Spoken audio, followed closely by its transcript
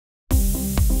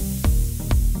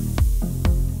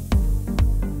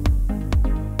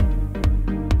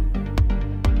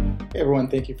everyone,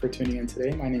 thank you for tuning in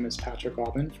today. My name is Patrick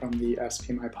Albán from the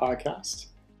SPMI podcast,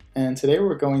 and today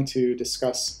we're going to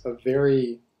discuss a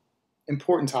very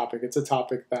important topic. It's a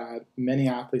topic that many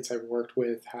athletes I've worked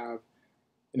with have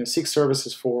seek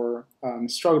services for,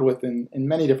 struggled with in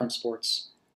many different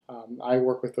sports. I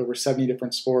work with over 70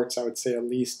 different sports. I would say at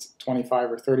least 25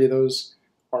 or 30 of those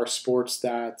are sports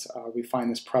that we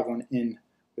find this prevalent in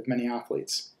with many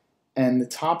athletes. And the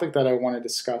topic that I want to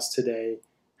discuss today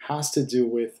has to do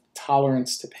with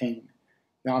tolerance to pain.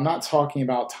 Now, I'm not talking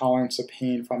about tolerance of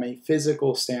pain from a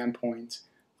physical standpoint.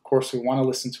 Of course, we want to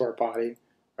listen to our body.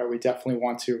 Right? We definitely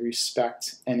want to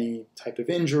respect any type of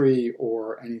injury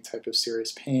or any type of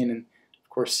serious pain, and of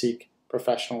course seek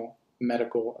professional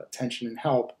medical attention and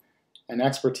help and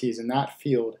expertise in that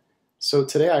field. So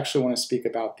today I actually want to speak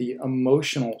about the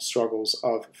emotional struggles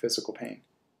of physical pain.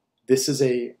 This is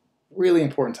a really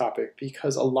important topic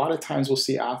because a lot of times we'll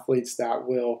see athletes that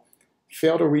will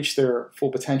fail to reach their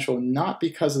full potential not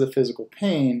because of the physical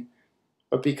pain,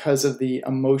 but because of the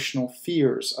emotional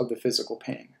fears of the physical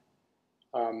pain.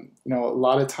 A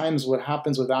lot of times what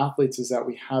happens with athletes is that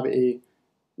we have a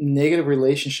negative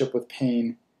relationship with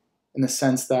pain in the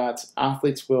sense that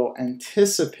athletes will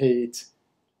anticipate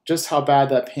just how bad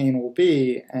that pain will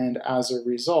be, and as a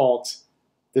result,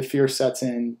 the fear sets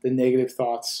in, the negative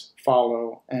thoughts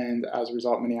follow, and as a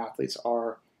result, many athletes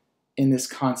are in this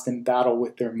constant battle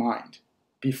with their mind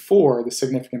before the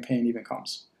significant pain even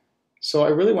comes. So I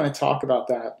really want to talk about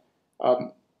that.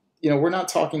 We're not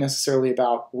talking necessarily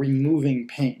about removing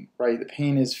pain, right? The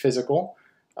pain is physical,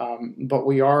 but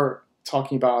we are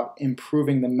talking about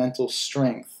improving the mental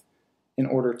strength in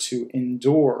order to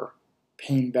endure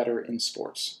pain better in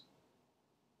sports.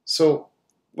 So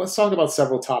let's talk about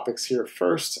several topics here.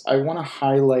 First, I want to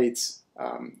highlight,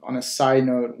 on a side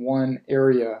note, one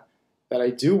area that I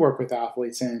do work with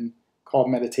athletes in called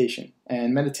meditation.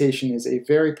 And meditation is a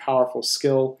very powerful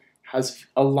skill, has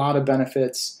a lot of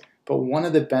benefits, but one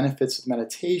of the benefits of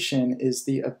meditation is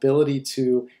the ability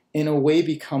to, in a way,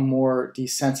 become more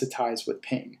desensitized with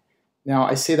pain. Now,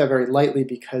 I say that very lightly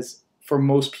because for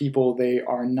most people, they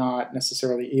are not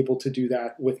necessarily able to do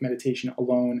that with meditation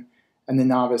alone, and the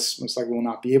novice most likely will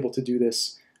not be able to do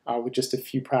this with just a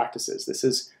few practices. This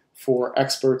is for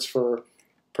experts, for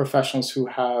professionals who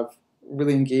have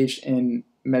really engaged in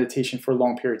meditation for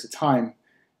long periods of time.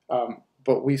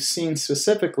 But we've seen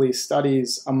specifically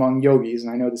studies among yogis,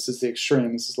 and I know this is the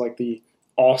extreme, this is like the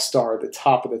all-star, the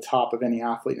top of any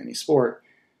athlete in any sport.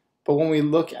 But when we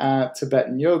look at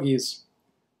Tibetan yogis,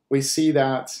 we see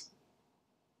that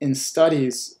in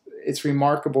studies, it's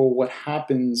remarkable what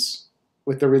happens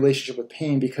with their relationship with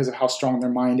pain because of how strong their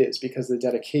mind is, because of the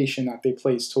dedication that they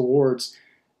place towards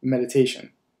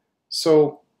meditation.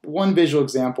 So one visual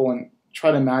example, and try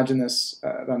to imagine this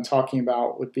that I'm talking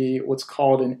about, would be what's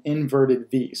called an inverted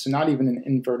V. So not even an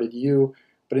inverted U,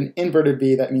 but an inverted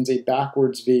V. That means a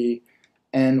backwards V.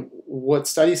 And what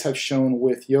studies have shown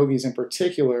with yogis in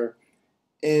particular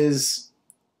is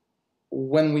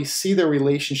when we see their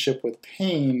relationship with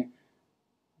pain,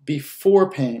 before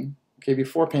pain,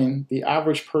 the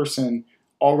average person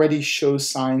already shows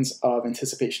signs of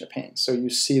anticipation of pain. So you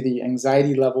see the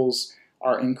anxiety levels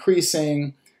are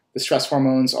increasing, the stress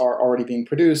hormones are already being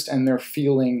produced, and they're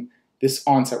feeling this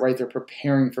onset, right? They're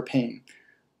preparing for pain.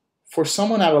 For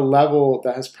someone at a level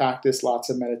that has practiced lots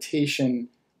of meditation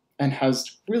and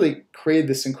has really created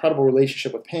this incredible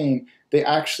relationship with pain, they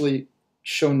actually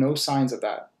show no signs of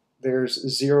that. There's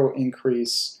zero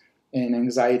increase in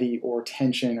anxiety or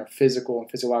tension or physical and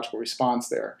physiological response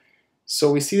there.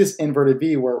 So we see this inverted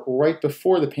V where right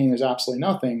before the pain there's absolutely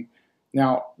nothing.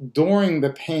 Now, during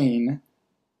the pain,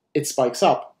 it spikes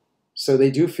up. So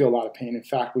they do feel a lot of pain. In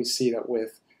fact, we see that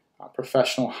with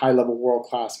professional, high-level,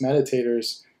 world-class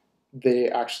meditators, they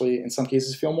actually, in some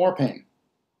cases, feel more pain.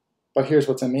 But here's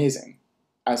what's amazing.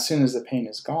 As soon as the pain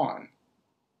is gone,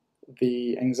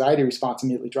 the anxiety response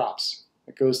immediately drops.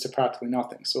 It goes to practically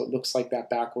nothing. So it looks like that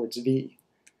backwards V.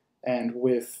 And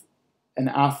with an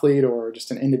athlete or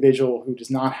just an individual who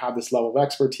does not have this level of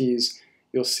expertise,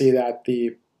 you'll see that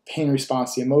the pain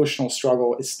response, the emotional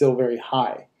struggle, is still very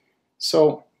high.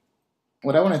 So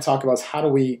what I want to talk about is how do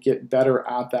we get better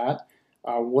at that?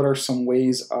 What are some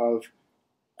ways of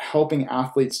helping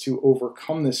athletes to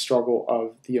overcome this struggle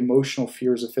of the emotional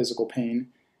fears of physical pain?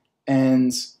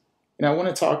 And I want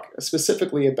to talk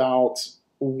specifically about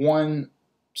one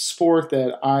sport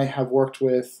that I have worked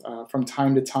with from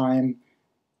time to time.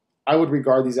 I would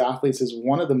regard these athletes as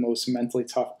one of the most mentally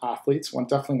tough athletes,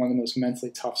 definitely one of the most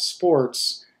mentally tough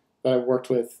sports that I've worked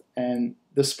with. And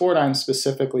the sport I'm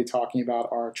specifically talking about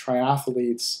are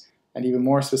triathletes, and even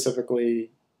more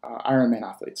specifically, Ironman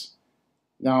athletes.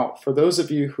 Now, for those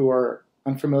of you who are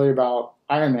unfamiliar about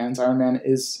Ironman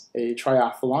is a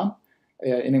triathlon.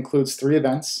 It includes 3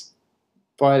 events,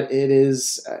 but it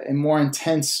is a more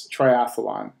intense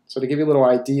triathlon. So to give you a little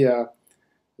idea,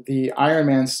 the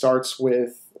Ironman starts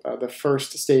with the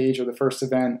first stage or the first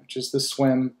event, which is the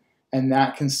swim, and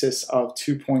that consists of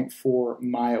 2.4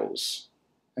 miles.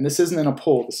 And this isn't in a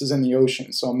pool, this is in the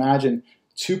ocean. So imagine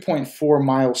 2.4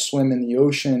 mile swim in the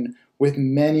ocean with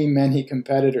many, many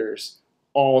competitors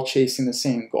all chasing the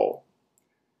same goal.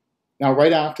 Now,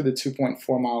 right after the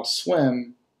 2.4 mile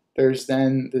swim, there's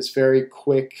then this very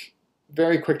quick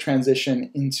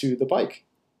transition into the bike.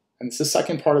 And it's the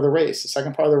second part of the race. The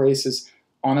second part of the race is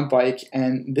on a bike,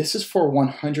 and this is for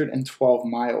 112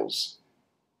 miles.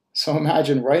 So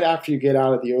imagine right after you get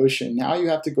out of the ocean, now you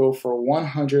have to go for a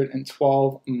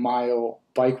 112-mile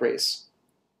bike race.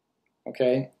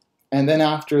 Okay? And then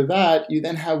after that, you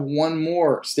then have one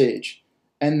more stage,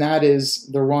 and that is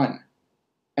the run.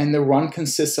 And the run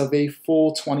consists of a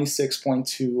full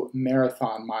 26.2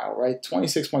 marathon mile, right?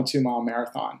 26.2 mile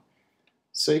marathon.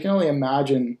 So you can only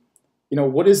imagine,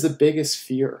 what is the biggest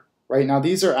fear, right? Now,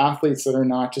 these are athletes that are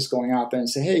not just going out there and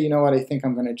say, hey, you know what, I think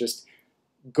I'm going to just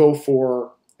go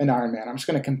for an Ironman. I'm just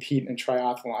going to compete in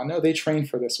triathlon. No, they train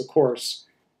for this, of course.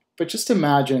 But just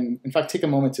imagine, in fact, take a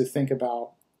moment to think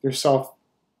about yourself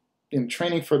in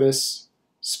training for this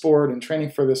sport and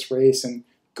training for this race and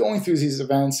going through these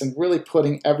events and really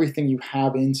putting everything you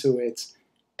have into it,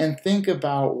 and think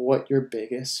about what your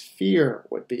biggest fear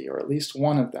would be, or at least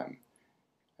one of them.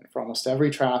 And for almost every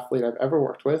triathlete I've ever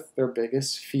worked with, their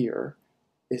biggest fear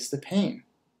is the pain.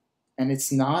 And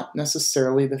it's not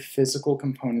necessarily the physical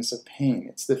components of pain.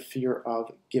 It's the fear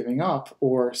of giving up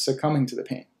or succumbing to the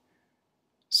pain.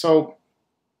 So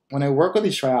when I work with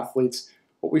these triathletes,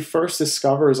 what we first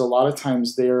discover is a lot of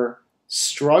times they're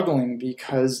struggling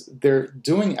because they're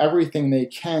doing everything they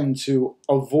can to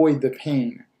avoid the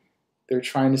pain. They're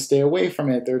trying to stay away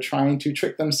from it. They're trying to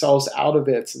trick themselves out of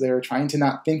it. They're trying to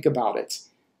not think about it.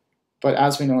 But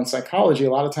as we know in psychology,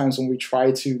 a lot of times when we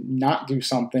try to not do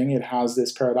something, it has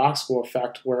this paradoxical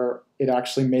effect where it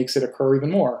actually makes it occur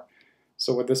even more.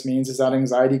 So what this means is that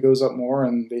anxiety goes up more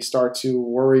and they start to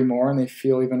worry more and they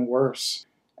feel even worse.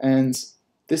 And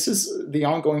this is the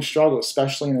ongoing struggle,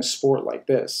 especially in a sport like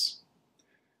this.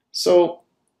 So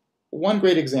one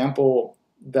great example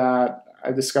that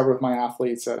I discovered with my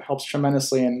athletes that helps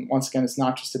tremendously, and once again, it's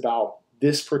not just about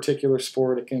this particular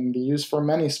sport, it can be used for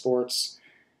many sports,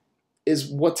 is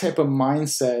what type of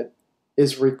mindset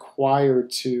is required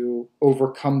to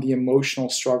overcome the emotional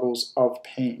struggles of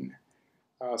pain.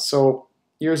 So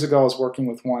years ago, I was working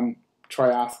with one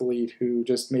triathlete who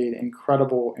just made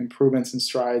incredible improvements and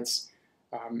strides,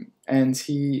 and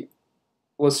he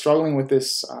was struggling with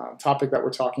this topic that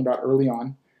we're talking about early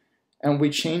on, and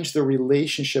we changed the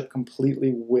relationship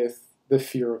completely with the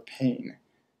fear of pain.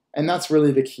 And that's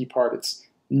really the key part. It's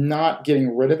not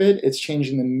getting rid of it, it's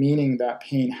changing the meaning that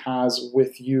pain has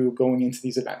with you going into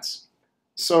these events.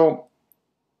 So,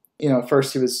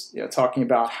 first he was talking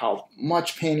about how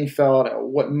much pain he felt, at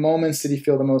what moments did he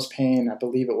feel the most pain. I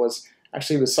believe he was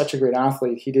such a great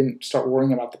athlete, he didn't start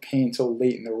worrying about the pain until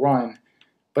late in the run.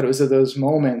 But it was at those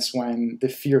moments when the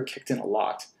fear kicked in a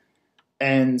lot.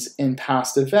 And in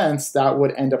past events, that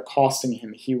would end up costing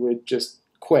him. He would just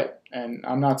quit. And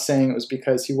I'm not saying it was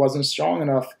because he wasn't strong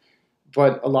enough,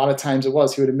 but a lot of times it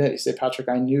was. He would admit, he'd say, Patrick,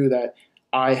 I knew that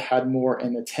I had more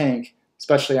in the tank,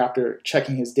 especially after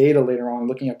checking his data later on,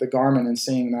 looking at the Garmin and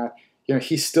seeing that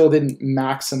he still didn't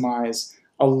maximize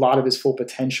a lot of his full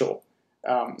potential.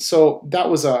 So that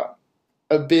was a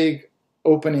big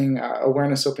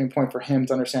awareness opening point for him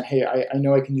to understand, hey, I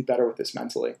know I can do better with this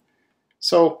mentally.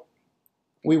 So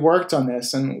we worked on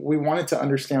this and we wanted to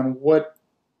understand what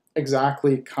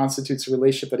exactly constitutes a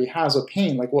relationship that he has with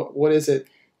pain. Like what is it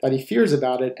that he fears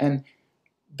about it? And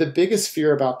the biggest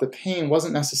fear about the pain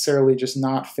wasn't necessarily just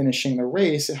not finishing the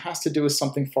race. It has to do with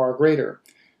something far greater.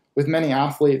 With many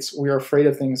athletes, we are afraid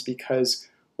of things because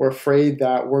we're afraid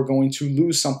that we're going to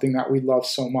lose something that we love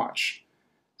so much.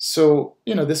 So,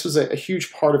 this was a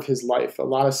huge part of his life, a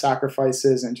lot of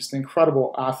sacrifices, and just an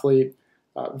incredible athlete,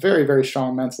 very, very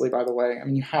strong mentally, by the way. I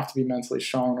mean, you have to be mentally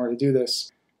strong in order to do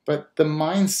this. But the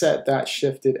mindset that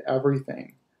shifted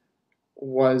everything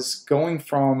was going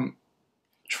from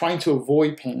trying to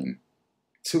avoid pain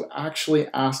to actually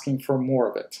asking for more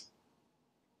of it.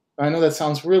 I know that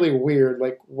sounds really weird.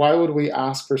 Like, why would we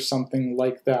ask for something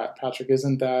like that, Patrick?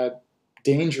 Isn't that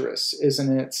dangerous?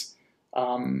 Isn't it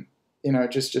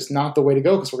just not the way to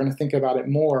go, because we're going to think about it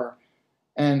more.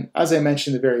 And as I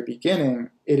mentioned at the very beginning,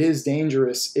 it is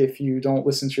dangerous if you don't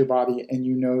listen to your body and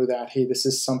you know that, hey, this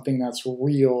is something that's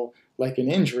real, like an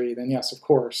injury, then yes, of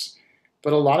course.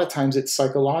 But a lot of times it's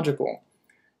psychological.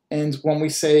 And when we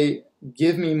say,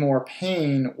 give me more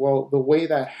pain, well, the way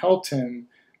that helped him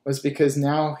was because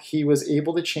now he was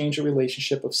able to change a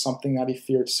relationship of something that he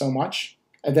feared so much.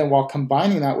 And then while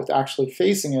combining that with actually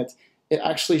facing it, it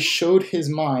actually showed his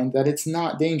mind that it's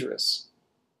not dangerous.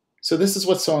 So this is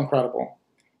what's so incredible.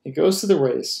 He goes to the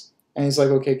race and he's like,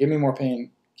 okay, give me more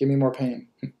pain, give me more pain,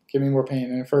 give me more pain.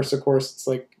 And at first, of course, it's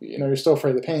like, you're still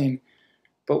afraid of the pain.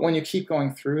 But when you keep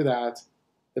going through that,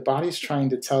 the body's trying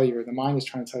to tell you, or the mind is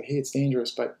trying to tell you, hey, it's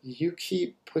dangerous, but you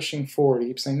keep pushing forward. You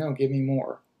keep saying, no, give me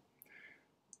more.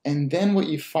 And then what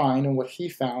you find, and what he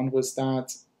found, was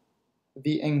that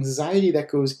the anxiety that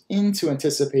goes into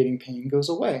anticipating pain goes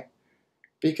away.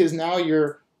 Because now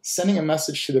you're sending a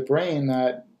message to the brain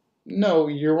that, no,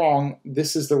 you're wrong,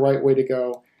 this is the right way to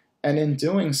go. And in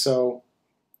doing so,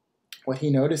 what he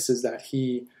noticed is that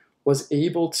he was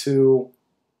able to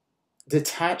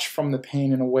detach from the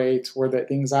pain in a way to where the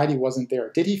anxiety wasn't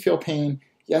there. Did he feel pain?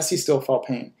 Yes, he still felt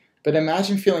pain. But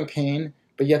imagine feeling pain,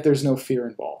 but yet there's no fear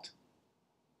involved.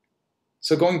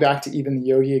 So going back to even the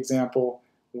yogi example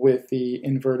with the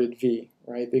inverted V,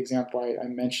 right? The example I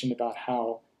mentioned about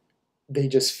how they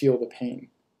just feel the pain.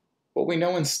 What we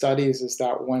know in studies is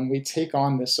that when we take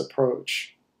on this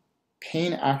approach,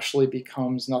 pain actually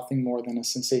becomes nothing more than a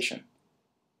sensation.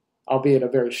 Albeit a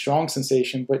very strong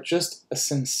sensation, but just a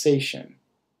sensation.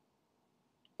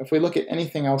 If we look at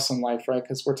anything else in life, right,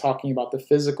 because we're talking about the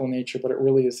physical nature, but it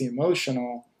really is the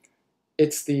emotional,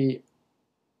 it's the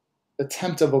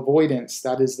attempt of avoidance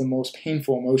that is the most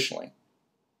painful emotionally.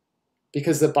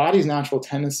 Because the body's natural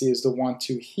tendency is to want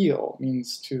to heal,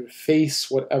 means to face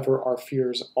whatever our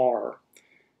fears are.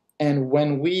 And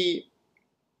when we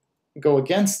go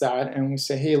against that and we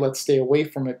say, hey, let's stay away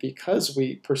from it because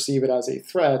we perceive it as a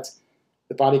threat,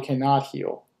 the body cannot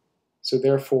heal. So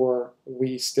therefore,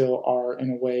 we still are,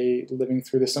 in a way, living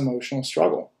through this emotional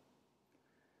struggle.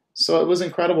 So it was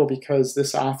incredible because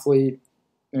this athlete,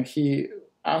 he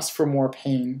asked for more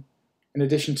pain, in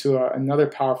addition to another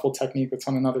powerful technique that's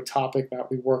on another topic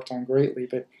that we worked on greatly.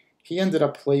 But he ended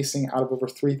up placing, out of over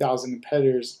 3,000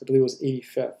 competitors, I believe it was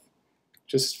 85th.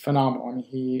 Just phenomenal. I mean,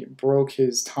 he broke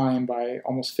his time by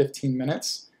almost 15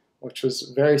 minutes, which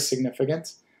was very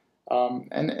significant.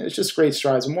 And it's just great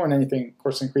strides. And more than anything, of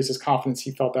course, increased his confidence.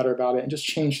 He felt better about it and just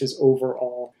changed his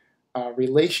overall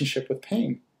relationship with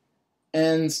pain.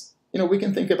 And, we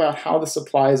can think about how this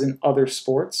applies in other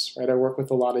sports, right? I work with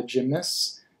a lot of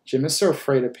gymnasts. Gymnasts are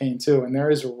afraid of pain too, and there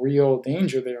is real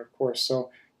danger there, of course. So,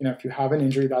 if you have an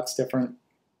injury, that's different.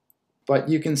 But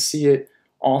you can see it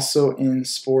also in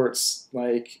sports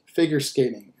like figure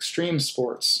skating, extreme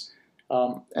sports.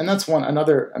 And that's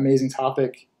another amazing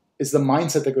topic is the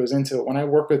mindset that goes into it. When I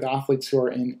work with athletes who are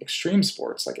in extreme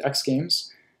sports like X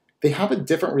Games, they have a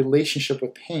different relationship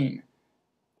with pain.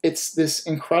 It's this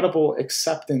incredible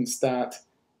acceptance that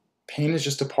pain is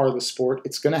just a part of the sport.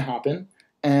 It's going to happen,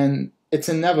 and it's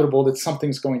inevitable that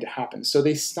something's going to happen. So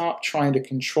they stop trying to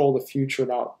control the future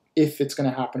about if it's going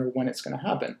to happen or when it's going to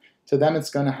happen. To them, it's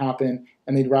going to happen,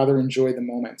 and they'd rather enjoy the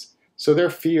moment. So their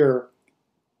fear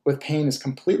with pain is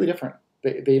completely different.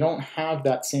 They don't have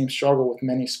that same struggle with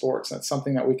many sports. That's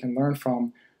something that we can learn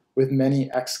from with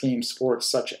many X Games sports,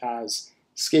 such as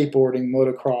skateboarding,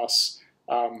 motocross,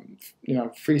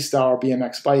 freestyle,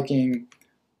 BMX biking,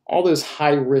 all those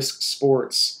high-risk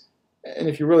sports. And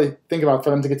if you really think about it, for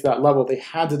them to get to that level, they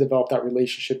had to develop that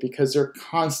relationship because they're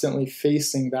constantly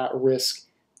facing that risk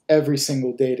every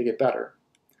single day to get better.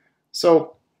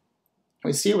 So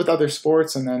we see it with other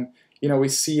sports, and then we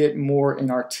see it more in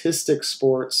artistic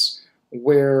sports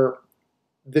where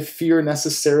the fear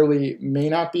necessarily may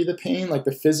not be the pain. Like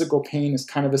the physical pain is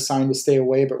kind of assigned to stay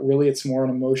away, but really it's more an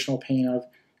emotional pain of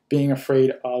being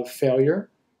afraid of failure.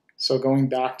 So going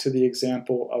back to the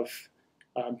example of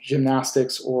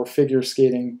gymnastics or figure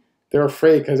skating, they're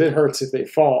afraid because it hurts if they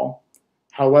fall.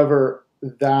 However,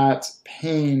 that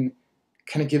pain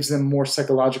kind of gives them more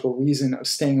psychological reason of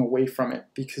staying away from it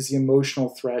because the emotional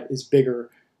threat is bigger,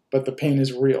 but the pain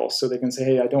is real. So they can say,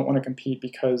 hey, I don't want to compete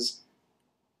because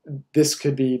this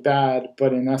could be bad,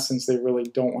 but in essence, they really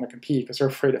don't want to compete because they're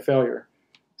afraid of failure.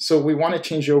 So we want to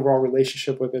change the overall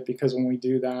relationship with it because when we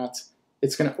do that,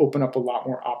 it's going to open up a lot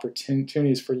more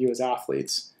opportunities for you as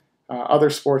athletes. Other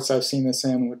sports I've seen this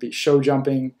in would be show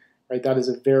jumping, right? That is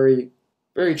a very,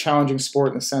 very challenging sport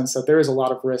in the sense that there is a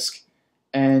lot of risk,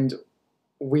 and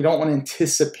we don't want to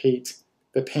anticipate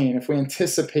the pain. If we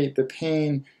anticipate the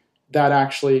pain, that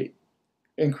actually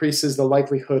increases the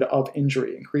likelihood of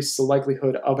injury, increases the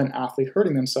likelihood of an athlete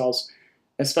hurting themselves,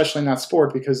 especially in that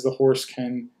sport because the horse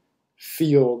can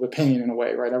feel the pain in a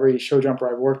way, right? Every show jumper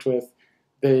I've worked with,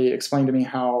 they explain to me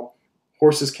how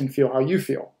horses can feel how you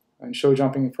feel. And show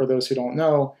jumping, for those who don't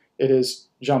know, it is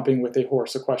jumping with a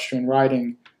horse, equestrian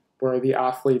riding, where the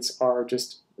athletes are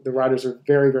just, the riders are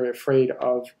very, very afraid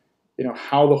of,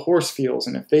 how the horse feels.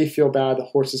 And if they feel bad, the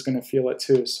horse is going to feel it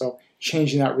too. So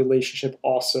changing that relationship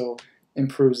also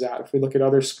improves that. If we look at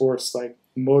other sports like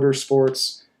motor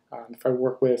sports, if I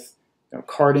work with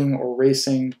karting or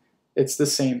racing, it's the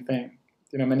same thing.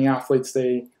 Many athletes,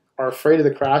 they are afraid of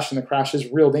the crash, and the crash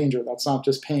is real danger. That's not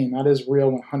just pain. That is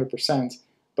real 100%.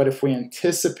 But if we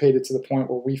anticipate it to the point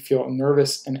where we feel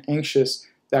nervous and anxious,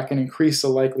 that can increase the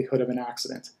likelihood of an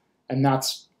accident. And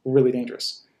that's really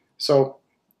dangerous. So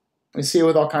we see it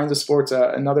with all kinds of sports.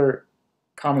 Another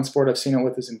common sport I've seen it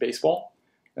with is in baseball.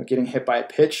 Getting hit by a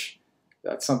pitch,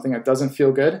 that's something that doesn't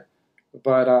feel good.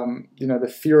 But the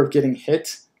fear of getting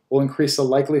hit will increase the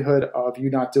likelihood of you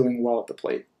not doing well at the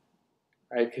plate,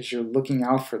 right? Because you're looking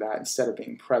out for that instead of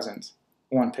being present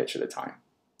one pitch at a time.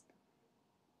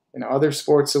 Other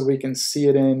sports that we can see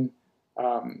it in,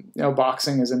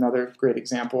 boxing is another great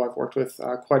example. I've worked with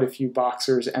quite a few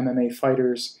boxers, MMA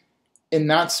fighters. In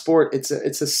that sport, it's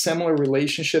a similar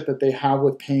relationship that they have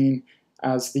with pain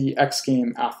as the X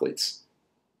Game athletes,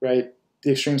 right?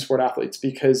 The extreme sport athletes,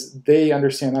 because they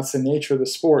understand that's the nature of the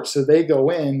sport. So they go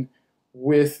in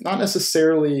with not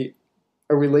necessarily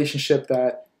a relationship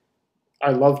that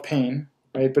I love pain,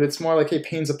 right? But it's more like, hey,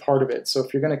 pain's a part of it. So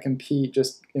if you're going to compete,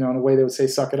 just, in a way they would say,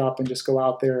 suck it up and just go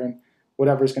out there, and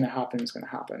whatever's going to happen is going to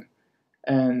happen.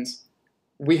 And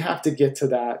we have to get to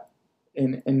that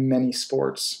in many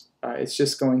sports. It's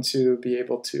just going to be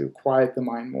able to quiet the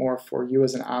mind more for you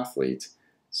as an athlete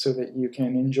so that you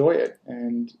can enjoy it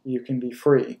and you can be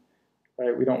free,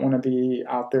 right? We don't want to be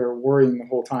out there worrying the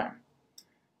whole time.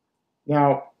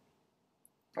 Now,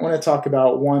 I want to talk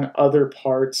about one other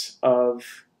part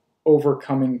of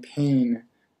overcoming pain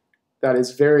that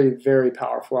is very, very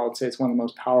powerful. I would say it's one of the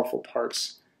most powerful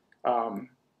parts. And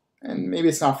maybe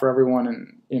it's not for everyone,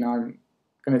 and I'm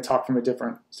going to talk from a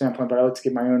different standpoint, but I like to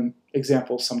give my own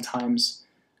examples sometimes.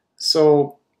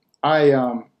 So I,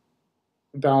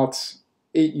 about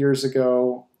 8 years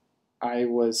ago, I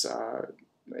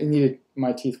needed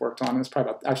my teeth worked on. It was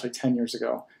probably actually 10 years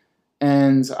ago.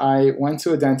 And I went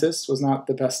to a dentist, was not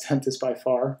the best dentist by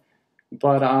far,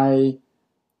 but I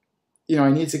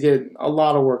need to get a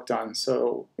lot of work done.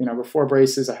 So, before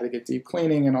braces, I had to get deep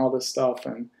cleaning and all this stuff.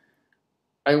 And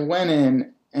I went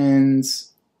in and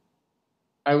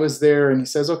I was there, and he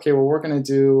says, okay, well, we're going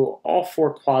to do all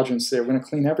 4 quadrants there. We're going to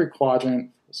clean every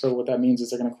quadrant. So what that means is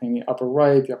they're going to clean the upper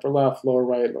right, the upper left, lower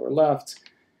right, lower left.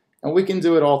 And we can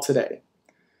do it all today.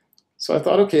 So I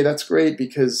thought, okay, that's great,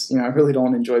 because, I really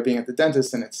don't enjoy being at the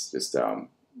dentist, and it's just,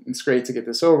 it's great to get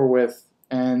this over with.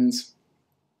 And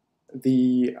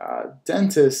the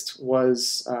dentist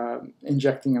was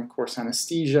injecting, of course,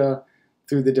 anesthesia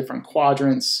through the different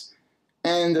quadrants.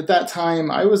 And at that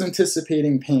time, I was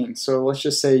anticipating pain. So let's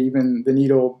just say even the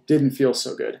needle didn't feel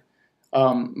so good.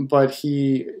 But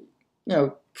he,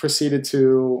 proceeded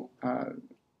to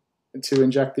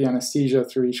inject the anesthesia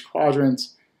through each quadrant.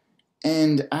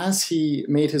 And as he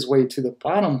made his way to the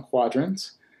bottom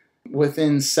quadrant,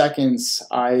 within seconds,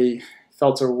 I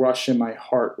felt a rush in my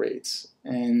heart rate.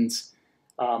 And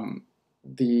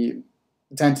the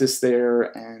dentist there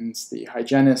and the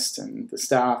hygienist and the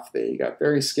staff, they got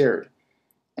very scared.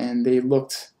 And they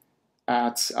looked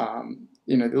at,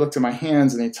 they looked at my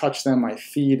hands, and they touched them, my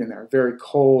feet, and they're very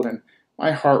cold. And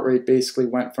my heart rate basically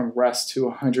went from rest to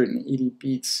 180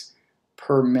 beats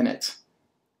per minute.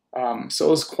 So it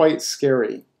was quite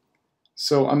scary.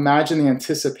 So imagine the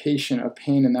anticipation of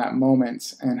pain in that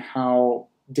moment and how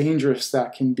dangerous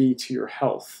that can be to your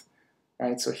health,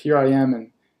 right? So here I am,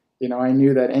 and I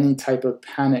knew that any type of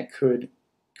panic could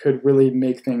really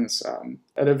make things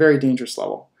at a very dangerous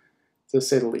level, to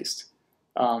say the least.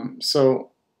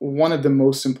 So one of the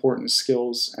most important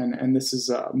skills, and this is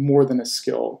more than a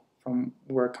skill from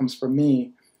where it comes from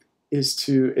me, is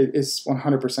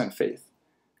 100% faith.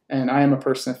 And I am a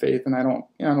person of faith, and I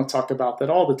don't talk about that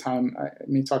all the time. I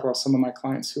may talk about some of my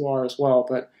clients who are as well,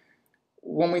 but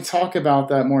when we talk about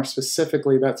that more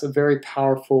specifically, that's a very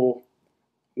powerful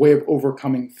way of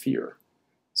overcoming fear.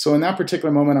 So in that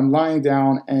particular moment, I'm lying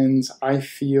down, and I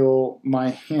feel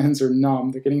my hands are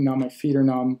numb. They're getting numb. My feet are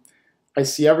numb. I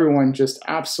see everyone just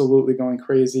absolutely going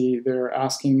crazy. They're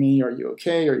asking me, "Are you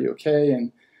okay? Are you okay?"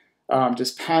 And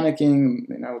just panicking.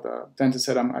 The dentist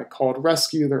said I called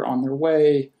rescue. They're on their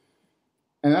way.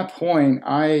 And at that point,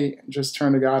 I just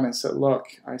turned to God and I said, "Look,"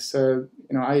 I said,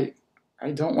 I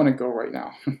don't want to go right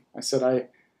now. I said,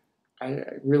 I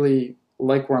really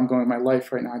like where I'm going in my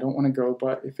life right now. I don't want to go,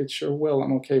 but if it sure will,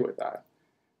 I'm okay with that.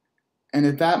 And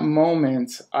at that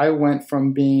moment, I went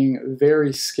from being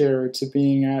very scared to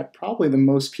being at probably the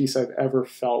most peace I've ever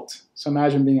felt. So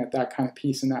imagine being at that kind of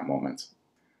peace in that moment.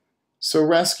 So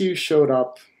rescue showed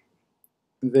up.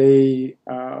 They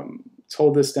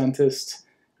told this dentist,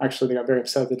 actually they got very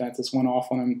upset. The dentist went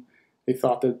off on him. They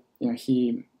thought that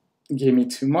he gave me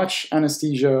too much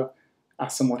anesthesia.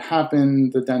 Asked him what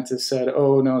happened. The dentist said,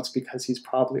 oh no, it's because he's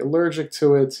probably allergic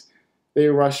to it. They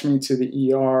rushed me to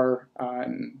the ER,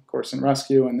 and of course in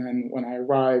rescue, and then when I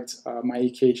arrived, my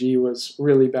EKG was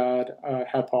really bad. I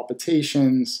had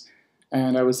palpitations,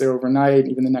 and I was there overnight.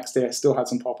 Even the next day I still had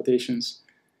some palpitations.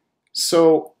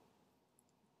 So,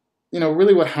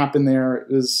 really what happened there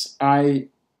is I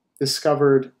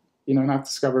discovered, not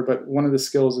discovered, but one of the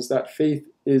skills is that faith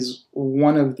is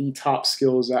one of the top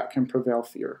skills that can prevail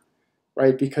fear,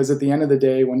 right? Because at the end of the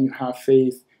day, when you have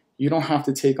faith, you don't have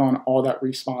to take on all that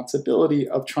responsibility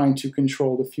of trying to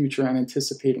control the future and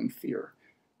anticipating fear,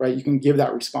 right? You can give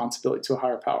that responsibility to a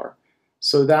higher power.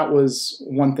 So that was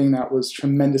one thing that was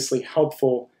tremendously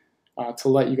helpful to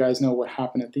let you guys know what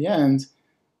happened at the end.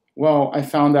 Well, I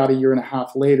found out a year and a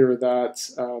half later that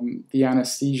the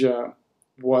anesthesia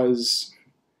I was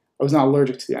not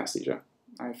allergic to the anesthesia.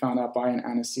 I found out by an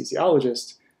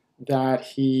anesthesiologist that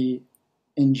he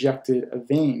injected a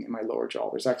vein in my lower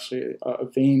jaw. There's actually a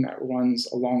vein that runs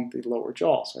along the lower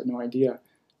jaw, so I had no idea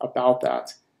about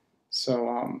that.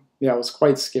 So yeah, it was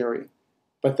quite scary.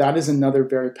 But that is another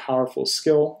very powerful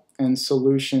skill and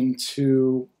solution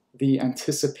to the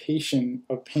anticipation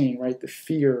of pain, right? The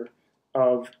fear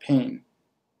of pain.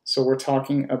 So we're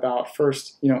talking about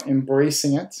first,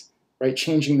 embracing it, right?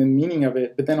 Changing the meaning of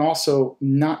it, but then also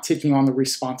not taking on the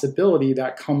responsibility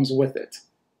that comes with it,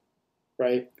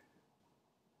 right?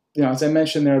 As I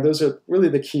mentioned there, those are really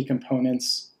the key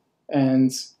components.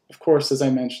 And of course, as I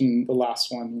mentioned, the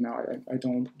last one, I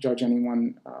don't judge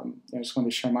anyone. I just want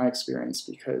to share my experience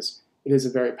because it is a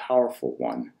very powerful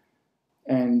one.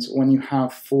 And when you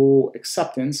have full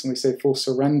acceptance, and we say full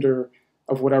surrender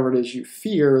of whatever it is you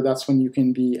fear, that's when you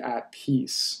can be at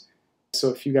peace. So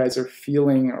if you guys are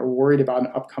feeling or worried about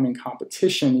an upcoming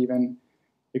competition even,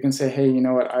 you can say, hey, you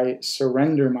know what, I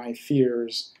surrender my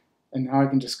fears, and now I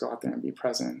can just go out there and be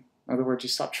present. In other words, you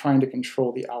stop trying to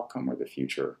control the outcome or the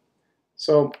future.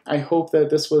 So I hope that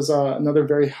this was another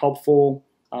very helpful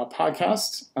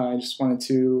podcast. I just wanted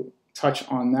to touch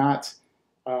on that.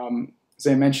 As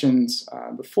I mentioned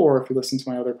before, if you listen to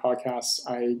my other podcasts,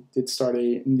 I did start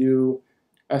a new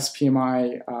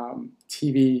SPMI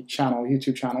TV channel,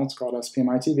 YouTube channel. It's called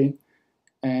SPMI TV.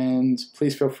 And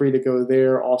please feel free to go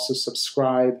there, also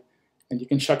subscribe. And you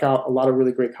can check out a lot of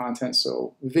really great content.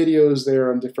 So videos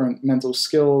there on different mental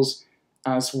skills,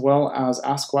 as well as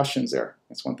ask questions there.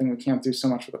 That's one thing we can't do so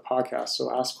much with a podcast.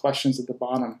 So ask questions at the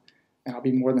bottom, and I'll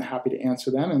be more than happy to answer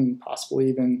them and possibly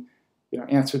even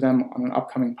answer them on an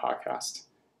upcoming podcast.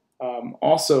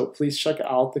 Also, please check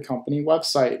out the company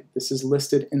website. This is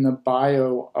listed in the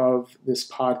bio of this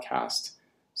podcast.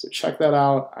 So check that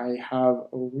out. I have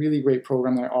a really great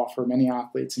program that I offer many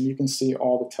athletes, and you can see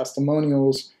all the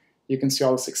testimonials. You can see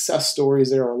all the success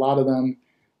stories. There are a lot of them,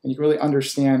 and you can really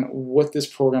understand what this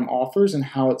program offers and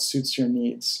how it suits your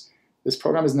needs. This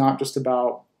program is not just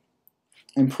about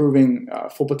improving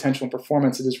full potential and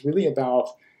performance. It is really about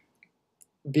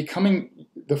becoming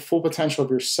the full potential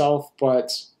of yourself,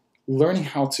 but learning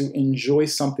how to enjoy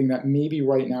something that maybe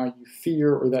right now you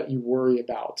fear or that you worry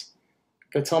about.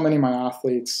 Like I tell many of my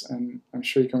athletes, and I'm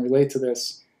sure you can relate to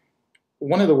this,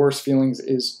 one of the worst feelings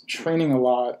is training a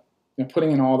lot,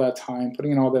 putting in all that time,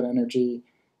 putting in all that energy,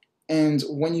 and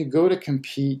when you go to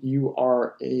compete, you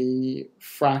are a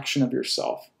fraction of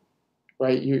yourself,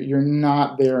 right? You're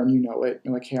not there, and you know it.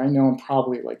 You're like, hey, I know I'm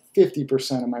probably like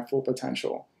 50% of my full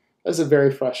potential. That's a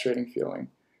very frustrating feeling.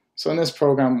 So in this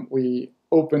program, we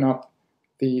open up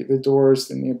the doors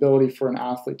and the ability for an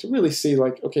athlete to really see,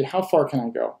 like, okay, how far can I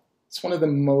go? It's one of the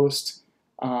most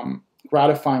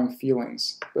gratifying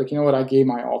feelings. Like, you know what, I gave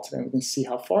my all today. We can see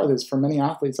how far it is. For many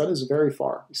athletes, that is very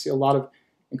far. You see a lot of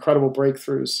incredible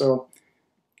breakthroughs. So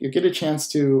you get a chance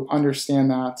to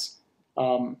understand that.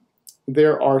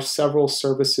 There are several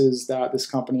services that this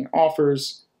company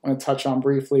offers. I want to touch on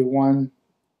briefly. One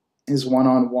is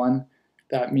one-on-one.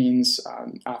 That means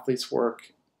athletes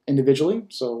work individually.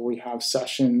 So we have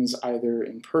sessions either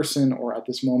in person or at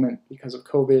this moment, because of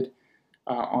COVID,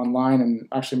 online. And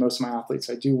actually most of my athletes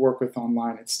I do work with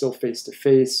online. It's still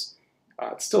face-to-face.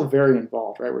 It's still very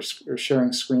involved, right? We're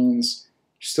sharing screens.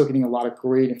 You're still getting a lot of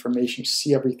great information. You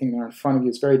see everything there in front of you.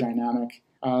 It's very dynamic.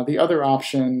 The other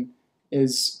option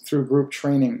is through group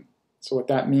training. So what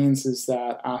that means is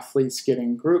that athletes get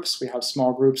in groups. We have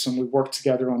small groups and we work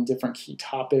together on different key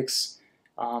topics.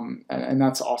 And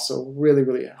that's also really,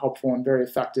 really helpful and very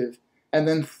effective. And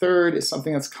then third is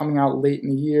something that's coming out late in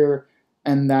the year,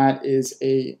 and that is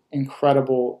a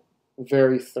incredible,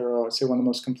 very thorough, I'd say one of the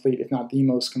most complete, if not the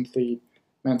most complete,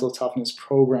 mental toughness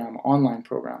program, online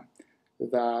program,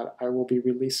 that I will be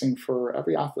releasing for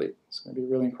every athlete. It's going to be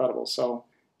really incredible. So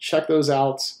check those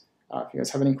out. If you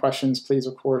guys have any questions, please,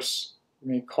 of course, you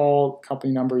may call the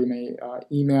company number, you may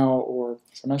email, or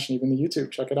as I mentioned, even the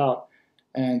YouTube. Check it out.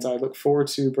 And I look forward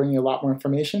to bringing you a lot more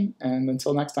information. And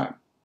until next time.